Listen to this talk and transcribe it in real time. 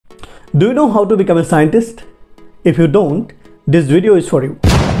Do you know how to become a scientist? If you don't, this video is for you.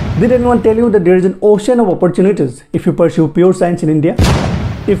 Did anyone tell you that there is an ocean of opportunities if you pursue pure science in India?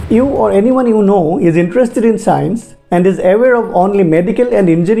 If you or anyone you know is interested in science and is aware of only medical and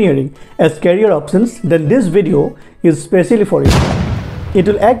engineering as career options, then this video is specially for you. It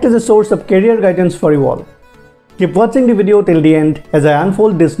will act as a source of career guidance for you all. Keep watching the video till the end as I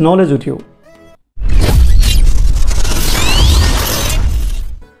unfold this knowledge with you.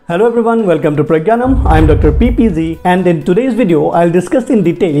 Hello everyone, welcome to ProGyanam. I am Dr. PPZ, and in today's video I'll discuss in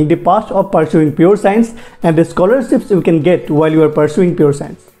detail the path of pursuing pure science and the scholarships you can get while you are pursuing pure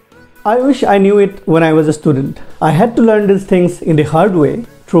science. I wish I knew it when I was a student. I had to learn these things in the hard way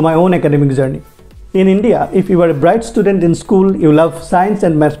through my own academic journey. In India, if you are a bright student in school, you love science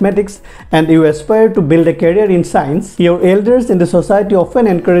and mathematics, and you aspire to build a career in science, your elders in the society often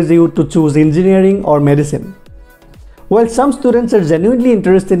encourage you to choose engineering or medicine. While some students are genuinely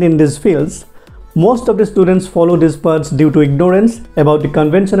interested in these fields, most of the students follow these paths due to ignorance about the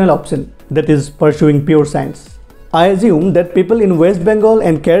conventional option, that is, pursuing pure science. I assume that people in West Bengal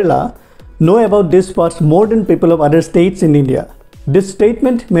and Kerala know about these paths more than people of other states in India. This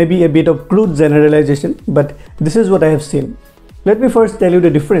statement may be a bit of crude generalization, but this is what I have seen. Let me first tell you the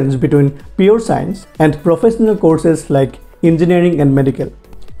difference between pure science and professional courses like engineering and medical.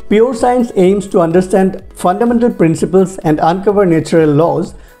 Pure science aims to understand fundamental principles and uncover natural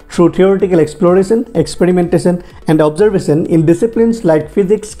laws through theoretical exploration, experimentation, and observation in disciplines like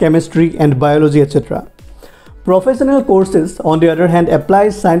physics, chemistry, and biology, etc. Professional courses, on the other hand, apply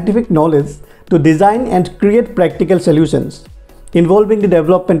scientific knowledge to design and create practical solutions, involving the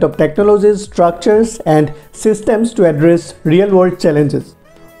development of technologies, structures, and systems to address real-world challenges.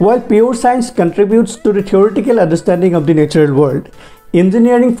 While pure science contributes to the theoretical understanding of the natural world,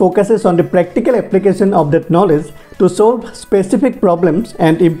 engineering focuses on the practical application of that knowledge to solve specific problems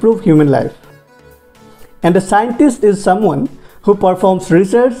and improve human life. And a scientist is someone who performs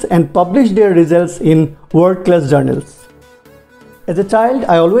research and publishes their results in world-class journals. As a child,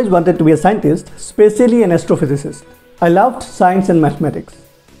 I always wanted to be a scientist, especially an astrophysicist. I loved science and mathematics.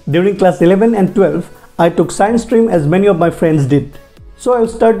 During class 11 and 12, I took science stream as many of my friends did. So I will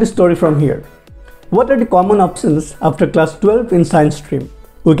start the story from here. What are the common options after class 12 in science stream?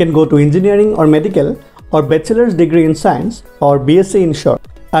 We can go to engineering or medical, or bachelor's degree in science, or BSc in short.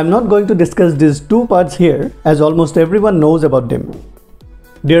 I am not going to discuss these two paths here as almost everyone knows about them.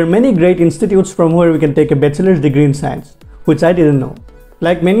 There are many great institutes from where we can take a bachelor's degree in science, which I didn't know.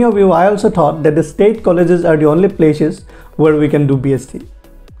 Like many of you, I also thought that the state colleges are the only places where we can do BSc.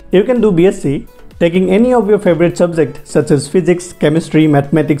 You can do BSc taking any of your favorite subjects such as physics, chemistry,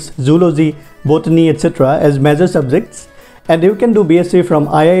 mathematics, zoology, botany, etc. as major subjects, and you can do BSc from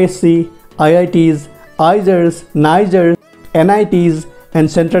IISc, IITs, IISERs, NIJERs, NITs, and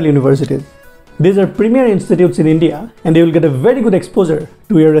central universities. These are premier institutes in India, and you will get a very good exposure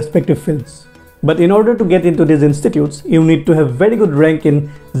to your respective fields. But in order to get into these institutes, you need to have very good rank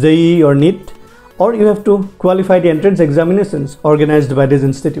in JEE or NEET, or you have to qualify the entrance examinations organized by these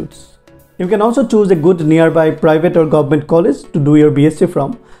institutes. You can also choose a good nearby private or government college to do your BSc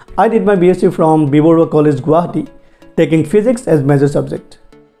from. I did my BSc from Biborwa College, Guwahati, taking physics as major subject.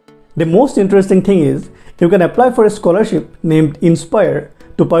 The most interesting thing is, you can apply for a scholarship named Inspire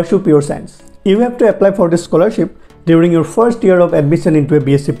to pursue pure science. You have to apply for this scholarship during your first year of admission into a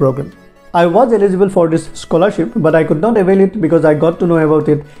BSc program. I was eligible for this scholarship, but I could not avail it because I got to know about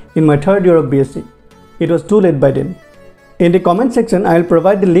it in my third year of BSc. It was too late by then. In the comment section, I will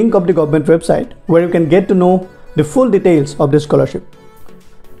provide the link of the government website where you can get to know the full details of this scholarship.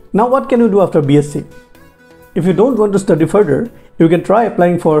 Now what can you do after BSc? If you don't want to study further, you can try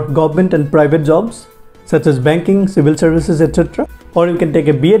applying for government and private jobs such as banking, civil services, etc. Or you can take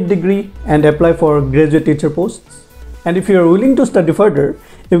a B.Ed degree and apply for graduate teacher posts. And if you are willing to study further,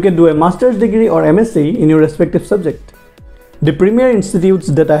 you can do a master's degree or MSc in your respective subject. The premier institutes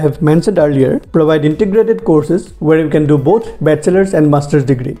that I have mentioned earlier provide integrated courses where you can do both bachelor's and master's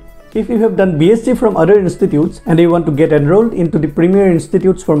degree. If you have done BSc from other institutes and you want to get enrolled into the premier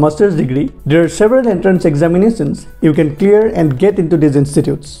institutes for master's degree, there are several entrance examinations you can clear and get into these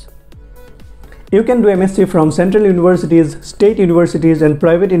institutes. You can do MSc from central universities, state universities, and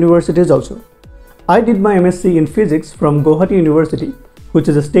private universities also. I did my MSc in physics from Guwahati University, which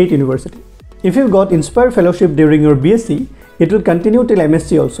is a state university. If you got Inspire Fellowship during your BSc, it will continue till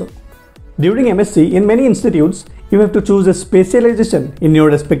MSc also. During MSc, in many institutes, you have to choose a specialization in your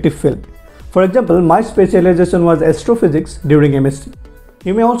respective field. For example, my specialization was astrophysics during MSc.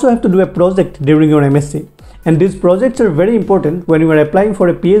 You may also have to do a project during your MSc, and these projects are very important when you are applying for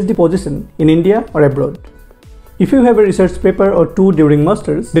a PhD position in India or abroad. If you have a research paper or two during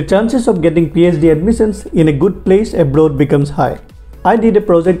masters, the chances of getting PhD admissions in a good place abroad becomes high. I did a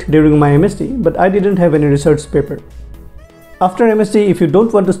project during my MSc, but I didn't have any research paper. After MSc, if you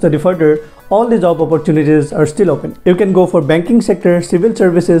don't want to study further, all the job opportunities are still open. You can go for banking sector, civil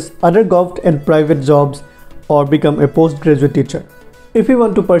services, other government and private jobs, or become a postgraduate teacher. If you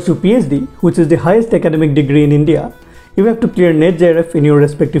want to pursue PhD, which is the highest academic degree in India, you have to clear NET JRF in your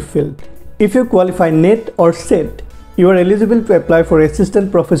respective field. If you qualify NET or SET, you are eligible to apply for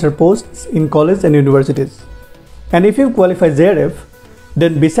assistant professor posts in colleges and universities. And if you qualify JRF,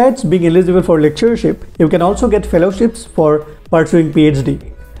 then besides being eligible for lectureship, you can also get fellowships for pursuing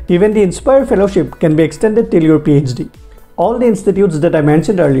PhD. Even the Inspire Fellowship can be extended till your PhD. All the institutes that I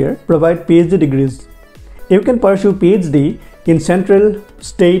mentioned earlier provide PhD degrees. You can pursue PhD in central,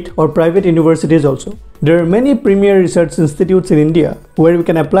 state or private universities also. There are many premier research institutes in India where you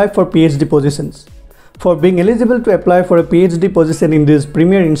can apply for PhD positions. For being eligible to apply for a PhD position in these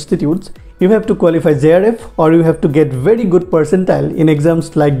premier institutes, you have to qualify JRF or you have to get very good percentile in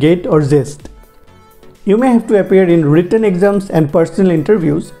exams like GATE or ZEST. You may have to appear in written exams and personal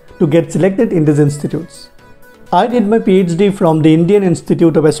interviews to get selected in these institutes. I did my PhD from the Indian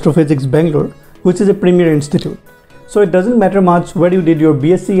Institute of Astrophysics, Bangalore, which is a premier institute. So it doesn't matter much where you did your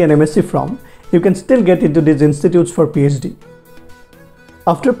BSc and MSc from, you can still get into these institutes for PhD.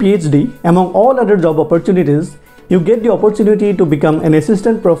 After PhD, among all other job opportunities, you get the opportunity to become an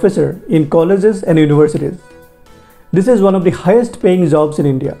assistant professor in colleges and universities. This is one of the highest paying jobs in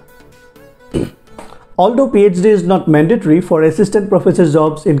India. Although PhD is not mandatory for assistant professor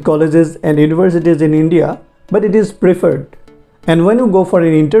jobs in colleges and universities in India, but it is preferred. And when you go for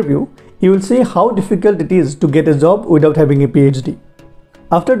an interview, you will see how difficult it is to get a job without having a PhD.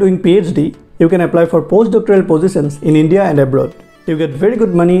 After doing PhD, you can apply for postdoctoral positions in India and abroad. You get very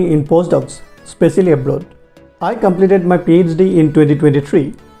good money in postdocs, especially abroad. I completed my PhD in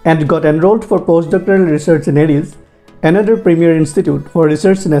 2023 and got enrolled for postdoctoral research in ARIES, another premier institute for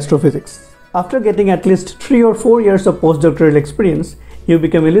research in astrophysics. After getting at least 3 or 4 years of postdoctoral experience, you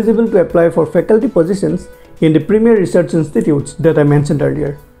become eligible to apply for faculty positions in the premier research institutes that I mentioned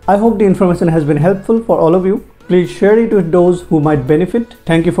earlier. I hope the information has been helpful for all of you. Please share it with those who might benefit.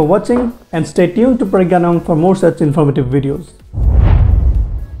 Thank you for watching and stay tuned to ProGyanam for more such informative videos.